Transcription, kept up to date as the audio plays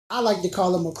I like to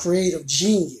call him a creative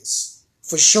genius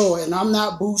for sure. And I'm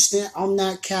not boosting, I'm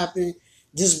not capping.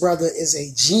 This brother is a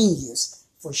genius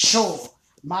for sure.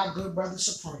 My good brother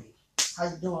Cer'preme. How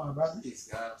you doing, brother? Peace,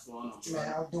 God. What's going on,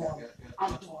 man? brother?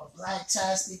 I'm doing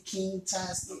black-tastic,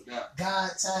 king-tastic,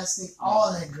 God-tastic,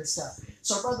 all that good stuff.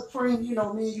 So, brother Preem, you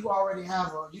know, me and you already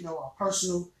have a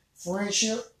personal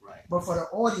friendship. Right. But for the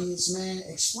audience, man,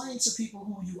 explain to people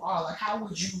who you are. Like, how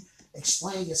would you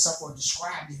explain yourself or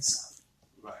describe yourself?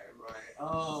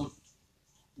 Right.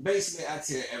 Basically, I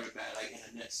tell everybody, like in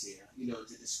a nutshell,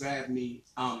 to describe me,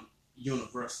 I'm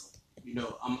universal.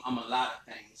 I'm a lot of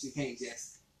things. You can't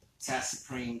just tie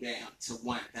Cer'preme down to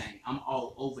one thing. I'm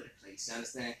all over the place. You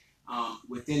understand?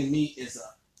 Within me is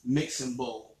a mixing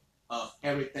bowl of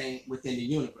everything within the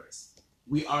universe.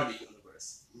 We are the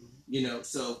universe.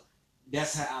 So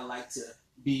that's how I like to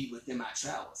be within my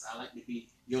travels. I like to be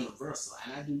universal,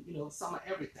 and I do, some of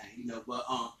everything, but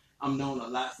I'm known a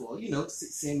lot for,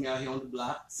 seeing me out here on the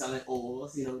block, selling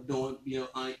oils, doing,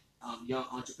 young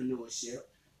entrepreneurship,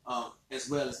 as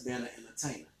well as being an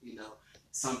entertainer.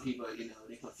 Some people,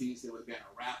 they confuse me with being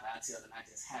a rapper. I tell them I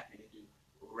just happen to do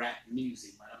rap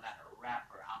music, but I'm not a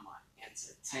rapper. I'm an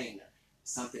entertainer.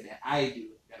 Something that I do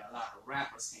that a lot of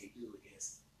rappers can't do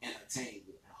is entertain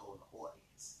you and hold the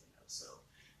audience. So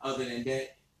other than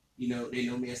that, they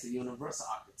know me as the universal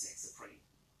architect, Cer'preme.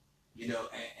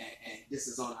 And this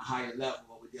is on a higher level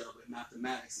when we're dealing with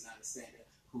mathematics and understanding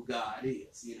who God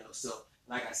is. So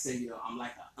like I said, I'm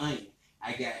like an onion.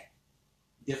 I got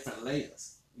different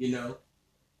layers.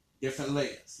 Different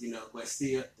layers, but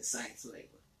still the same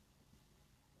flavor.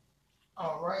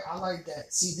 All right, I like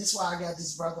that. See, this is why I got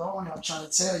this brother on here. I'm trying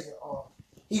to tell you,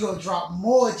 he gonna drop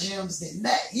more gems than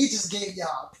that. He just gave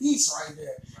y'all a piece right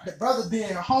there. Right. The brother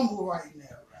being humble right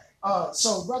now. Right.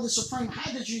 So, brother Cer'preme,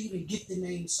 how did you even get the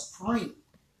name Cer'preme?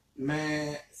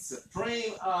 Man,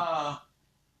 Cer'preme,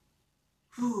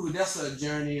 that's a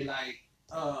journey. Like,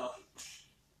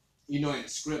 in the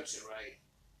scripture, right?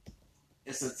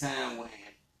 It's a time when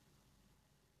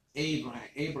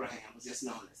Abraham was just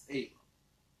known as Abram,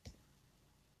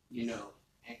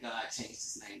 and God changed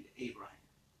his name to Abraham.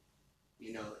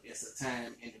 It's a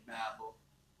time in the Bible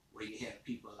where you have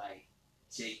people like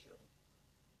Jacob,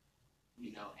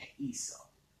 and Esau.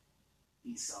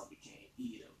 Esau became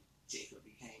Edom. Jacob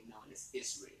became known as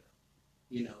Israel.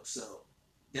 So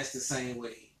that's the same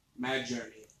way my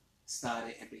journey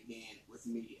started and began with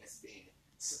me as being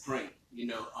Cer'preme.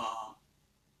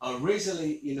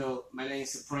 Originally, my name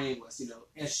Cer'preme was,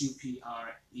 Supreme,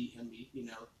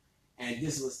 and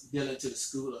this was dealing to the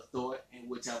school of thought in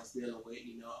which I was dealing with,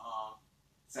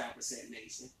 5%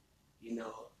 nation.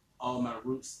 All my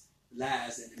roots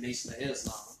lies in the Nation of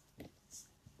Islam.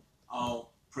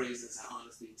 All praises and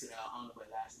honors be to our honorable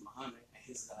Elijah Muhammad and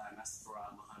his God, Master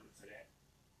Farad Muhammad, for that.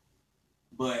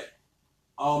 But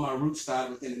all my roots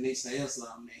started within the Nation of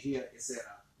Islam, and here it's at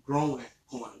a growing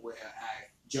point where I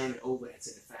journeyed over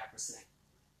into the 5%.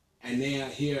 And then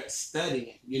here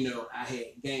studying, I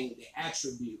had gained the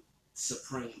attribute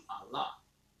Supreme Allah.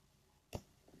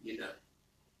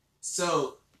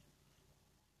 So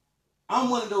I'm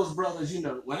one of those brothers,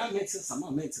 when I'm into something,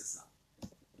 I'm into something.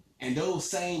 And those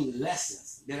same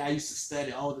lessons that I used to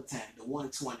study all the time, the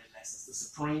 120 lessons, the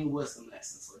Supreme Wisdom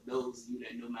lessons, for those of you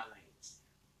that know my language,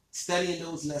 studying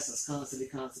those lessons constantly,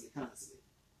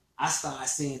 I started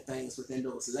seeing things within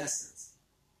those lessons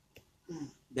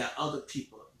that other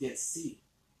people didn't see.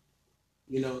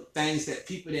 Things that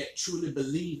people that truly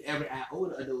believe every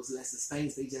iota of those lessons,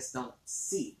 things they just don't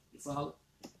see. You follow?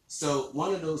 So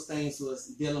one of those things was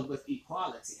dealing with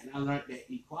equality. And I learned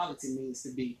that equality means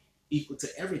to be equal to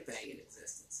everything in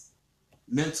existence,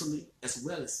 mentally as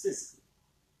well as physically.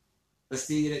 But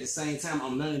still, at the same time,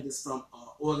 I'm learning this from an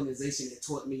organization that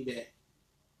taught me that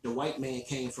the white man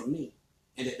came from me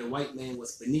and that the white man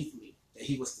was beneath me, that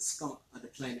he was the skunk of the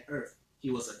planet Earth. He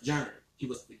was a germ. He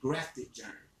was the grafted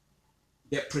germ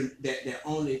that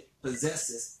only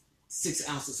possesses 6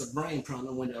 ounces of brain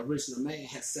prana when the original man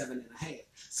has 7.5.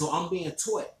 So I'm being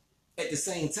taught at the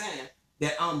same time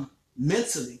that I'm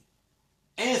mentally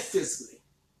and physically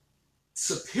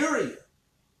superior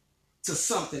to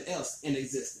something else in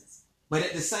existence. But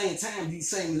at the same time, these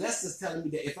same lessons telling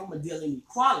me that if I'm going to deal in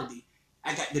equality,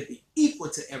 I got to be equal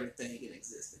to everything in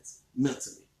existence,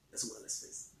 mentally as well as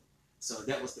physically. So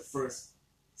that was the first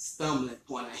stumbling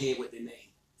point I had with the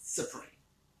name Cer'preme.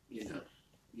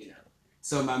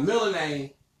 So my middle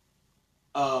name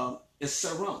is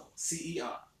Cerrone,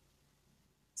 Cerrone,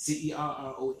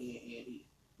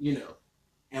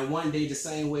 And one day, the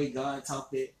same way God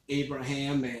talked to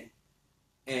Abraham and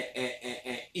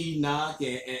Enoch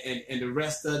and the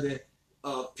rest of the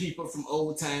people from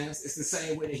old times. It's the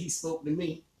same way that he spoke to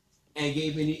me and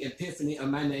gave me the epiphany of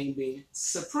my name being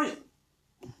Cer'preme.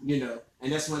 You know,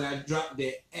 and that's when I dropped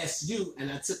the SU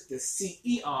and I took the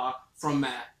CER from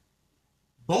my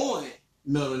born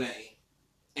middle name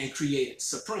and created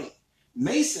Cer'preme.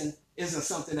 Mason isn't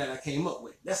something that I came up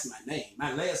with. That's my name.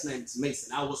 My last name is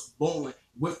Mason. I was born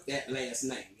with that last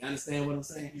name. You understand what I'm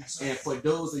saying? Yes, and for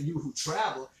those of you who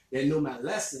travel that know my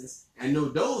lessons and know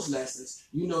those lessons,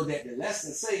 you know that the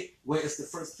lessons say where is the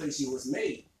first place you was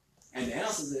made. And the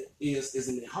answer is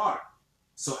in the heart.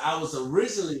 So I was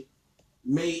originally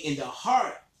made in the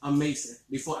heart of Mason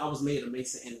before I was made a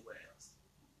Mason anywhere else.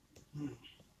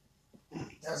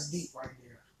 That's deep right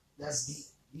there. That's deep.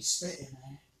 You spitting,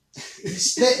 man. You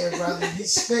spitting, brother. You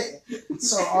spitting.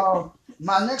 So,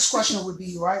 my next question would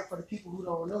be, right, for the people who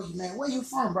don't know you, man, where you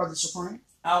from, Brother Cer'preme?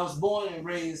 I was born and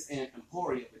raised in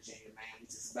Emporia, Virginia, man,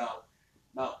 which is about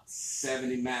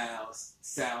 70 miles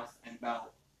south and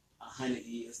about 100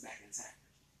 years back in time.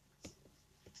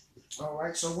 All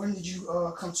right. So when did you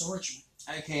come to Richmond?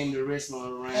 I came to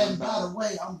Richmond around. And by the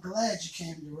way, I'm glad you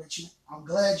came to Richmond. I'm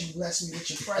glad you blessed me with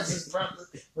your presence, brother,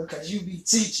 because you be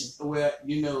teaching. Well,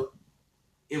 you know,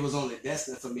 it was only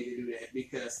destined for me to do that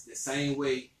because the same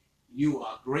way you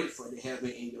are grateful to have me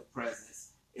in your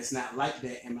presence, it's not like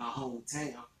that in my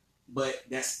hometown, but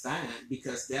that's fine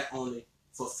because that only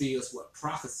fulfills what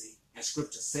prophecy and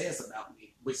scripture says about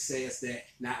me, which says that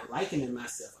not likening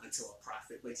myself unto a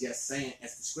prophet, but just saying,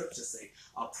 as the scriptures say,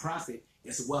 a prophet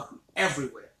is welcome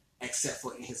everywhere except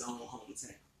for in his own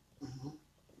hometown. Mm-hmm.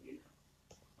 You know.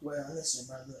 Well, listen,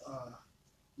 brother,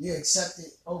 you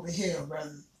accepted over here,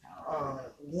 brother.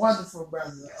 Wonderful,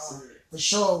 brother. Yes, for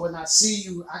sure, when I see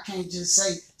you, I can't just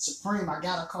say Cer'preme. I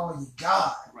gotta call you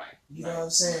God. Right. You know what I'm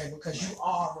saying? Because you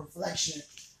are a reflection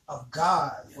of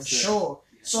God, for sir. sure.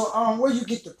 So, where you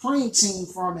get the Preem team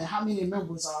from, and how many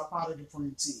members are a part of the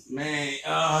Preem team? Man,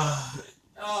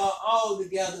 all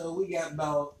together we got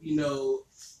about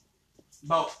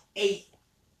 8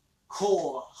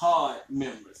 core hard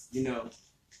members. You know,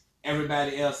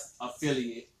 everybody else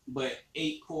affiliate, but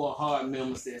 8 core hard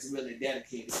members that's really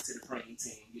dedicated to the Preem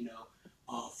team. You know,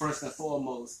 first and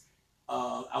foremost,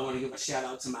 I want to give a shout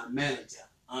out to my manager,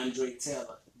 Andre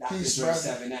Taylor. Dr. Peace, Dre brother.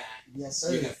 79. Yes,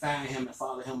 sir. You can find him and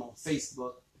follow him on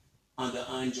Facebook under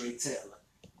Andre Taylor.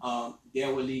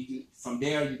 There will lead you from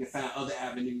there. You can find other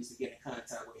avenues to get in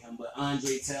contact with him. But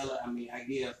Andre Taylor, I mean, I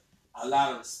give a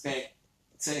lot of respect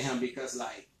to him because,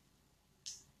 like,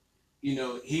 you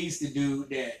know, he's the dude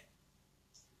that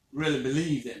really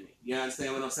believed in me. You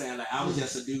understand what I'm saying? Like, I was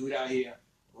just a dude out here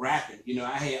rapping. You know,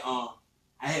 I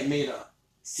had made a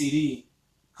CD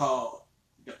called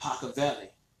AtpcPowerfulPositiveTalk.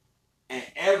 And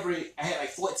I had like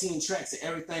 14 tracks and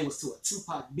everything was to a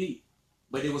Tupac beat.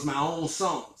 But it was my own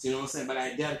songs, you know what I'm saying? But I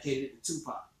had dedicated it to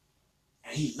Tupac.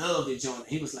 And he loved it, John.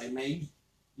 He was like, man,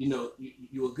 you're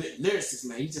a good lyricist,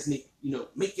 man. You just need,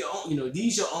 make your own,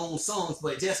 these your own songs,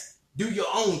 but just do your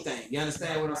own thing. You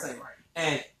understand what I'm saying? Right.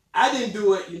 And I didn't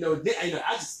do it,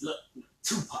 I just look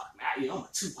Tupac, man. I'm a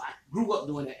Tupac. Grew up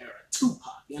during that era.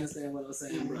 Tupac. You understand what I'm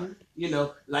saying, bro? You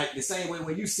know, like the same way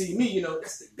when you see me,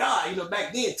 that's the guy.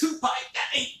 Back then, Tupac,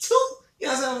 that ain't Tupac. You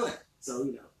know what I'm saying? So,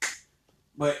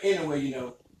 but anyway,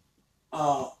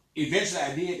 eventually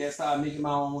I did that, started making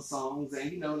my own songs,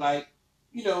 and you have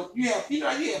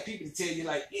people to tell you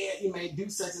like, yeah, you may do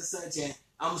such and such, and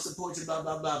I'm gonna support you, blah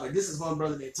blah blah. But this is one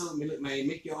brother that told me, look, man,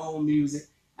 make your own music.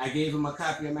 I gave him a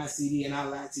copy of my CD, and I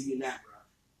lied to you now, bro.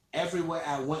 Everywhere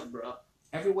I went, bro,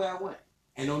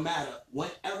 and no matter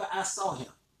whenever I saw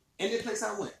him, any place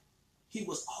I went, he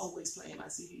was always playing my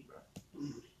CD, bro.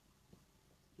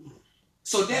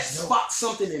 So that sparked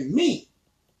something in me.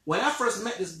 When I first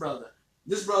met this brother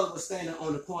was standing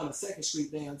on the corner of 2nd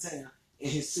Street downtown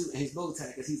in his suit and his bow tie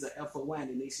because he's an F.O.Y. in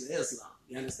the Nation of Islam.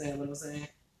 You understand what I'm saying?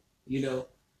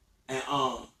 And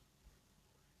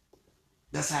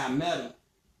that's how I met him.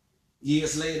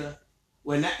 Years later,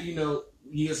 we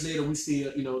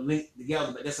still, linked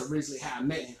together, but that's originally how I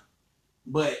met him.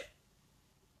 But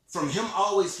from him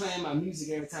always playing my music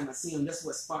every time I see him, that's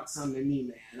what sparked something in me,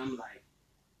 man. And I'm like,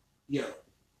 yo,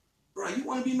 bro, you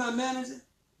want to be my manager?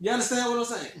 You understand what I'm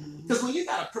saying? Because when you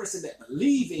got a person that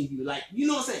believe in you, like, you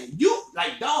know what I'm saying? You,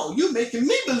 like, dog, you making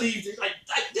me believe it. Like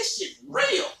this shit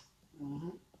real.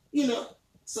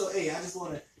 So, hey, I just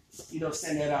want to,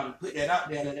 send that out and put that out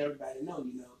there and let everybody know,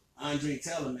 Andre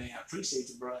Taylor, man, I appreciate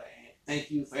you, bro. And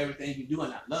thank you for everything you do,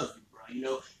 and I love you, bro.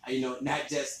 Not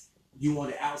just you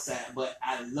on the outside, but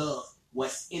I love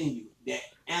what's in you that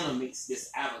animates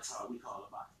this avatar we call a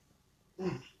body.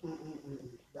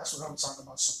 That's what I'm talking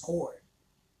about, support.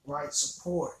 Right,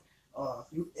 support.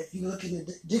 If you look in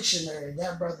the dictionary,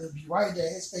 that brother be right there.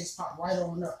 His face pop right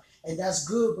on up, and that's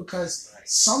good because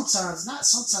sometimes, not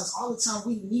sometimes, all the time,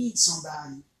 we need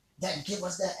somebody that give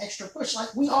us that extra push.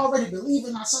 Like we already believe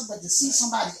in ourselves, but to see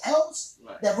somebody else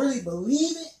that really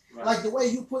believe it, like the way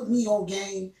you put me on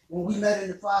game when we met in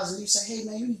the plaza, and you say, "Hey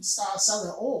man, you need to start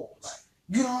selling oils."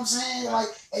 You know what I'm saying? Like,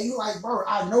 and you like, bro,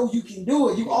 I know you can do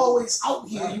it. You always out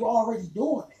here. You already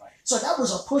doing it. So that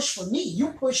was a push for me. You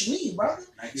pushed me, brother.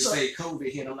 Like you say, COVID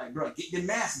hit. I'm like, bro, get the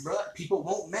mask, bro. People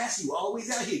won't mask you. Always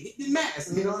out here. Get the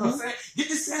mask. You know what I'm saying? Get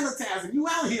the sanitizer. You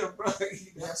out here, bro. You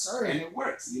know? Yes, sir. And it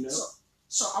works, you know.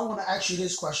 So I want to ask you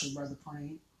this question, Brother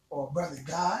Prane, or Brother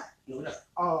God. In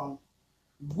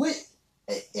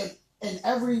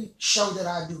every show that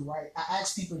I do, right, I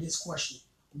ask people this question.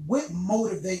 What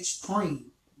motivates Prane?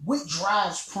 What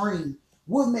drives Prane?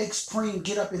 What makes Prane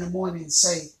get up in the morning and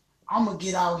say, I'm going to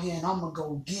get out here and I'm going to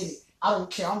go get it. I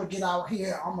don't care. I'm going to get out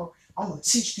here. I'm going to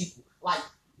teach people. Like,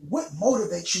 what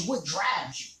motivates you? What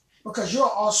drives you? Because you're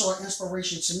also an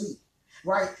inspiration to me,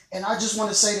 right? And I just want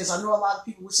to say this. I know a lot of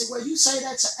people would say, well, you say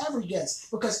that to every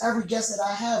guest because every guest that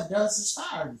I have does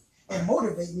inspire me and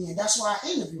motivate me. And that's why I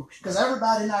interview because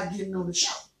everybody not getting on the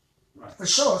show. Right. For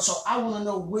sure. So I want to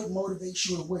know what motivates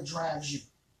you and what drives you.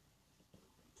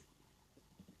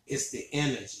 It's the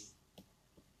energy.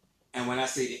 And when I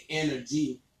say the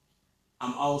energy,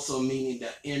 I'm also meaning the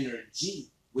energy,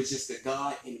 which is the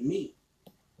God in me.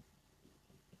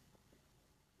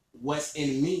 What's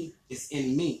in me is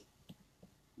in me,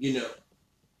 you know.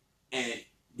 And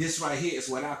this right here is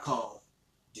what I call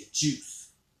the juice,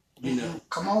 you know.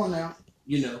 Come on now.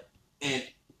 You know, and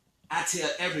I tell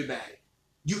everybody,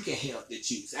 you can have the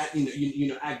juice.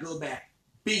 I go back,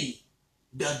 be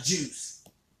the juice.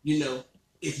 You know,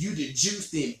 if you the juice,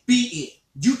 then be it.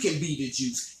 You can be the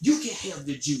juice. You can have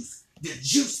the juice. The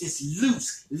juice is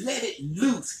loose. Let it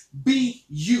loose. Be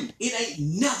you. It ain't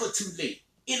never too late.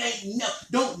 It ain't never.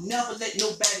 Don't never let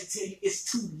nobody tell you it's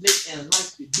too late in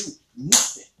life to do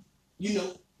nothing. You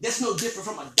know, that's no different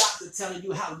from a doctor telling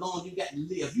you how long you got to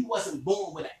live. You wasn't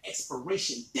born with an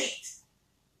expiration date.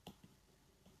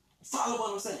 Follow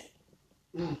what I'm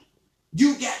saying?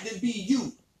 You got to be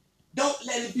you. Don't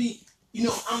let it be, you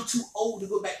know, I'm too old to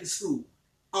go back to school.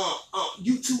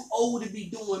 You too old to be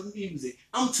doing music.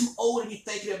 I'm too old to be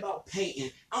thinking about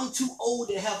painting. I'm too old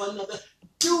to have another.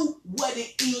 Do what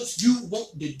it is you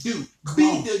want to do.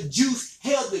 Be the juice,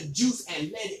 held the juice,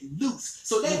 and let it loose.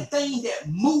 So that thing that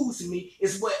moves me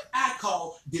is what I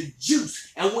call the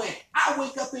juice. And when I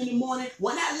wake up in the morning,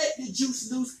 when I let the juice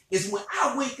loose, is when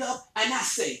I wake up and I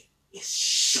say, it's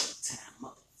showtime,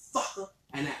 motherfucker.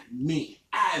 And I mean it.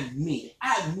 I mean it.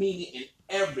 I mean it in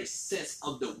every sense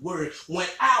of the word. When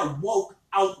I walk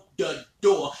out the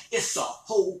door, it's a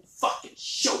whole fucking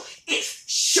show. It's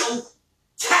show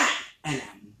time. And I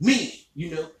mean it.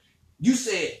 You know, you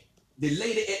said the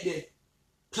lady at the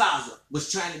plaza was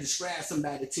trying to describe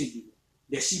somebody to you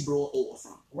that she brought oil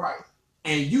from. Right.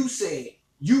 And you said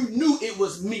you knew it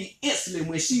was me instantly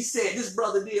when she said this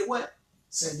brother did what?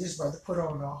 Said this brother put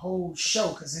on a whole show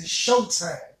because it's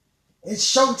showtime. It's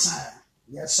showtime.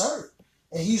 Yes, sir.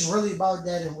 And he's really about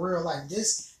that in real life.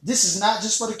 This is not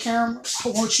just for the camera. I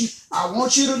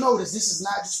want you to notice this is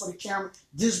not just for the camera.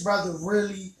 This brother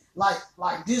really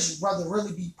like this brother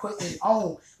really be putting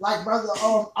on. Like, brother,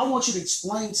 I want you to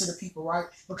explain to the people, right?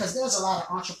 Because there's a lot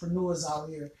of entrepreneurs out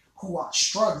here who are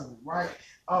struggling, right?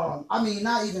 I mean,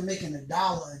 not even making $1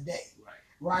 a day,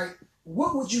 right?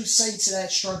 What would you say to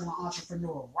that struggling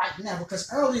entrepreneur right now?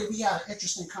 Because earlier we had an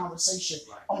interesting conversation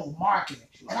on marketing.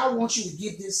 And I want you to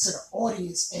give this to the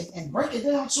audience and break it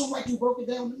down to them like you broke it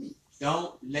down to me.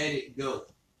 Don't let it go.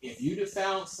 If you'd have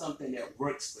found something that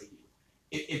works for you,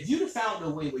 if you'd have found a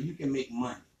way where you can make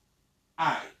money, all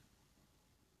right,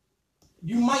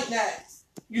 you might not,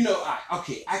 you know, all right,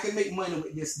 okay, I can make money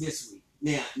with this week.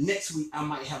 Now, next week I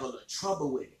might have a little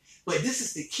trouble with it. But this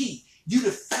is the key. You'd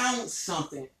have found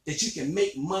something that you can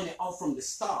make money off from the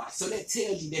start. So that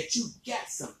tells you that you got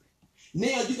something.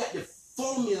 Now you got to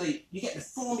formulate, you got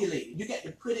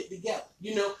to put it together,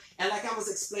 you know. And like I was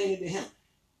explaining to him,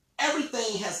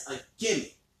 everything has a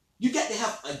gimmick. You got to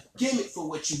have a gimmick for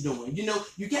what you're doing. You know,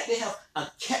 you got to have a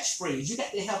catchphrase. You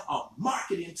got to have a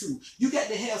marketing tool. You got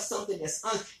to have something that's,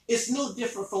 it's no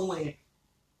different from when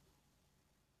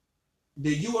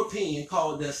the European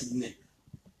called us nigger.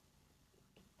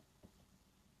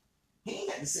 He ain't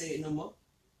got to say it no more.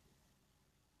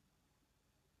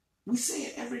 We say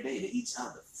it every day to each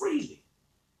other, freely.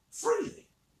 Freely.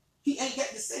 He ain't got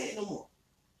to say it no more.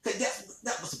 Because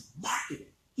that was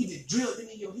marketing. He just drilled it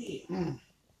in your head.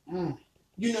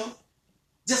 You know?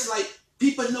 Just like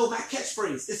People know my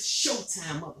catchphrase. It's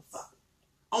showtime, motherfucker.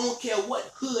 I don't care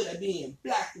what hood I be in,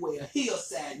 Blackwell,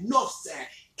 Hillside, Northside,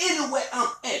 anywhere I'm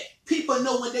at. People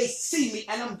know when they see me,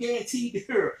 and I'm guaranteed to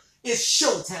hear, it's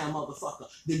showtime, motherfucker.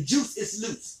 The juice is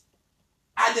loose.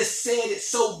 I just said it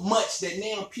so much that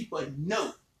now people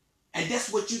know. And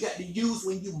that's what you got to use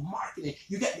when you marketing.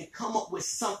 You got to come up with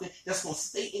something that's going to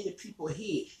stay in the people's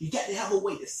head. You got to have a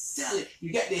way to sell it.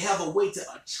 You got to have a way to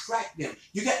attract them.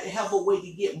 You got to have a way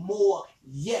to get more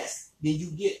yes than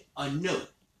you get a no.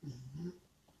 Mm-hmm.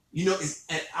 You know,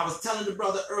 and I was telling the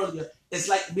brother earlier, it's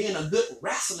like being a good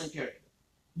wrestling character.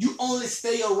 You only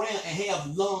stay around and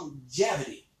have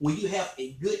longevity when you have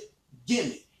a good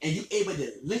gimmick and you're able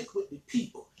to link with the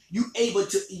people. You're able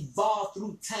to evolve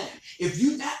through time. If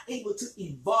you're not able to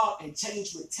evolve and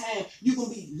change with time, you're going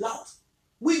to be lost.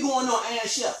 We going on Iron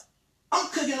Chef. I'm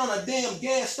cooking on a damn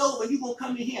gas stove and you're going to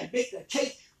come in here and bake a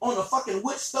cake on a fucking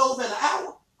wood stove in an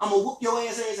hour? I'm going to whoop your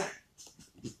ass every time.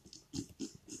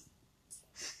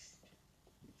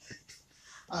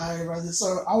 All right, brother.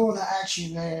 So I want to ask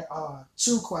you, man,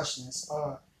 2 questions.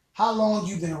 How long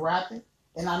you been rapping?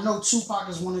 And I know Tupac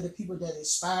is one of the people that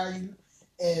inspire you.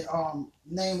 And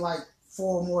name like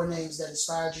 4 more names that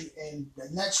inspired you. And the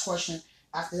next question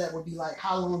after that would be like,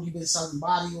 how long you been selling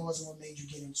body oils and what made you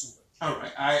get into it? All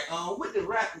right. With the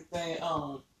rapping thing,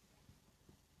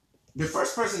 the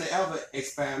first person that ever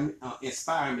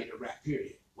inspired me to rap,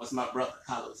 period, was my brother,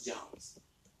 Carlos Jones.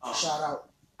 Shout out.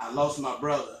 I lost my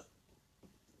brother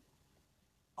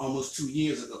almost 2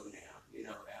 years ago now, you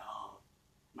know.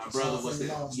 My brother was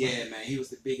he was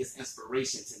the biggest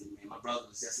inspiration to me, man. My brother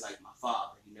was just like my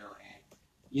father, you know, and,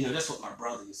 you know, that's what my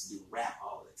brother used to do, rap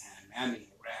all the time, man. I mean,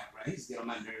 rap. He used to get on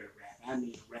my nerve, rap. I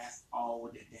mean, rap all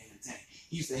the damn time.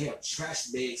 He used to have trash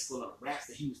bags full of raps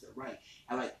that he used to write.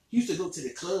 And, like, he used to go to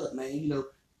the club, man, you know,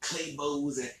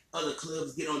 Claybo's and other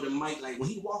clubs get on the mic, like, when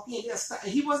he walked in,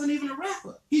 and he wasn't even a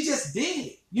rapper. He just did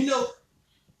it, you know.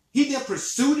 He didn't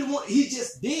pursue it. He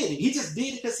just did it. He just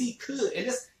did it because he could. And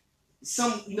that's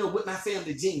some, you know, with my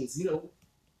family genes, you know,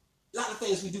 a lot of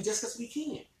things we do just because we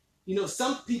can. You know,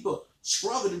 some people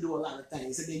struggle to do a lot of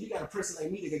things. And then you got a person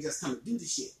like me that can just come and do the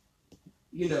shit.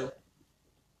 You know,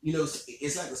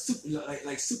 it's like a super,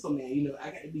 like Superman, you know,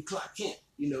 I got to be Clark Kent.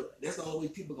 You know, that's the only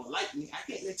way people going to like me.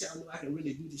 I can't let y'all know I can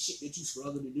really do the shit that you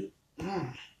struggle to do.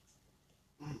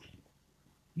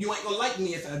 You ain't going to like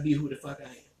me if I be who the fuck I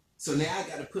am. So now I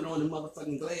got to put on the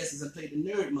motherfucking glasses and play the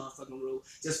nerd motherfucking role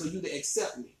just for you to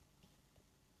accept me.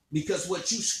 Because what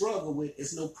you struggle with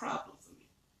is no problem for me.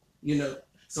 You know?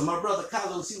 So my brother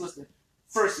Carlos, he was the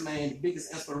first man, the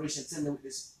biggest inspiration to me with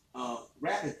this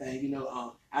rapping thing. You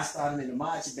know, I started in the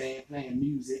marching band playing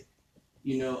music.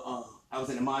 You know, I was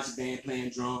in the marching band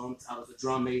playing drums. I was a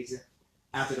drum major.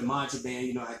 After the marching band,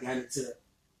 you know, I got into,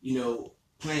 you know,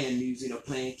 playing music, you know,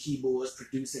 playing keyboards,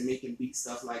 producing, making beats,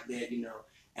 stuff like that, you know.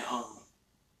 And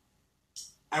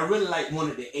I really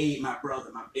wanted to aid my brother.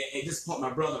 At this point,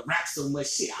 my brother raps so much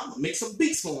shit. I'm gonna make some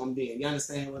beats for him. Then you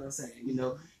understand what I'm saying, you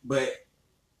know. But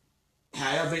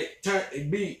however it turned to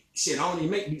be, shit, I don't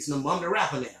even make beats no more. I'm the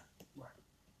rapper now, right?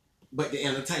 But the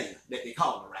entertainer that they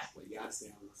call the rapper. You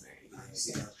understand what I'm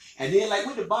saying? You know? And then like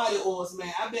with the body oils,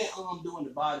 man, I've been doing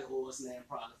the body oils now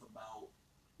probably for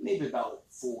maybe about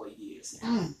 4 years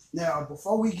now. Now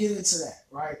before we get into that,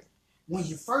 right? When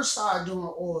you first started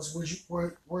doing oils,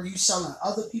 were you selling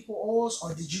other people oils,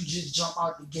 or did you just jump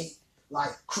out the gate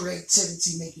like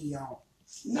creativity making your own?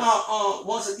 No,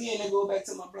 once again, I go back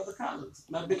to my brother Carlos,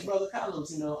 my big brother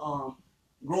Carlos. You know,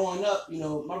 growing up, you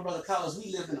know, my brother Carlos,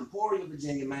 we lived in Emporia,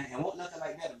 Virginia, man, and wasn't nothing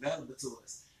like that available to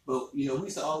us. But you know, we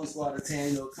used to always go out of town,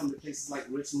 you know, come to places like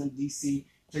Richmond, DC,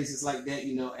 places like that,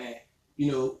 you know, and you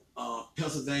know,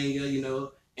 Pennsylvania, you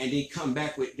know, and they come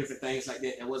back with different things like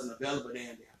that wasn't available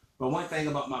down there. But one thing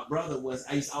about my brother was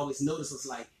I used to always notice was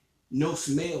like no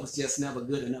smell was just never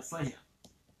good enough for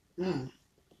him.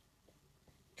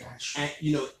 Gotcha. And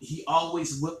you know, he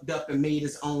always whipped up and made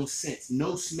his own sense.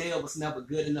 No smell was never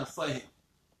good enough for him.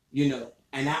 You know,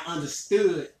 and I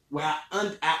understood where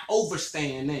I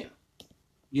overstand now.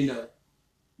 You know,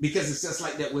 because it's just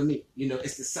like that with me. You know,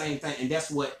 it's the same thing, and that's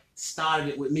what started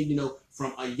it with me. You know,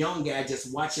 from a young guy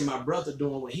just watching my brother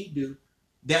doing what he do.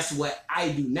 That's what I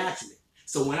do naturally.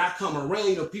 So when I come around,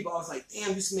 you know, people always like,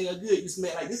 damn, you smell good. You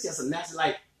smell like this. Just a natural,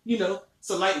 like, you know.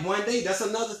 So like one day, that's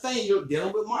another thing. You're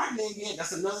dealing with marketing again.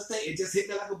 That's another thing. It just hit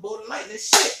me like a bolt of lightning.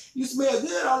 Shit, you smell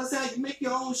good all the time. You make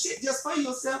your own shit just for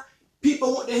yourself.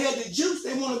 People want to have the juice.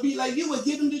 They want to be like you and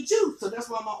give them the juice. So that's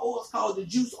why my oil's called the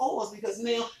juice oils, because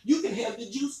now you can have the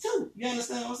juice too. You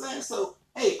understand what I'm saying? So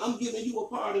hey, I'm giving you a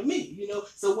part of me, you know.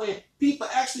 So when people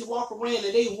actually walk around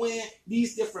and they wear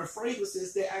these different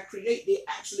fragrances that I create, they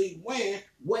actually wear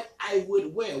what I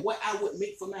would wear, what I would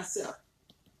make for myself.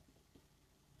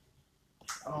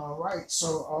 All right,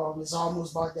 so it's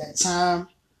almost about that time.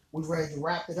 We're ready to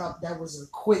wrap it up. That was a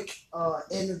quick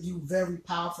interview, very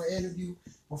powerful interview.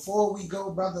 Before we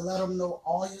go, brother, let them know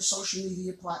all your social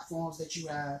media platforms that you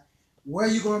have, where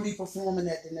you're going to be performing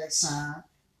at the next time,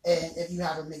 and if you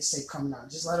have a mixtape coming out.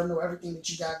 Just let them know everything that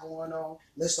you got going on,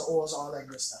 list of oils, all that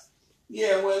good stuff.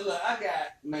 Yeah, well, look, I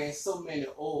got, man, so many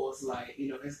oils, like, you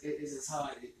know, it's just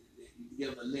hard to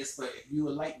give a list, but if you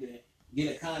would like to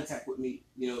get in contact with me,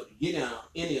 you know, get on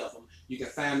any of them, you can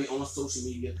find me on social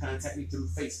media. Contact me through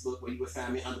Facebook, where you would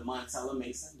find me under Montella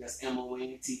Mason. That's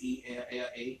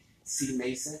MONTELLAC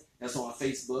Mason. That's on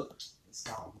Facebook. It's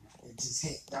gone. It just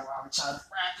hit. That's why I'm trying to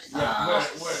wrap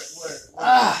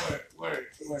it. Word.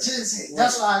 It just hit.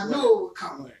 That's why I knew it would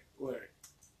come. Word.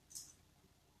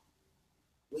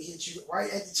 We hit you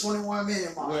right at the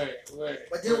 21-minute mark. Word.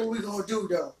 But then what we gonna do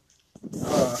though?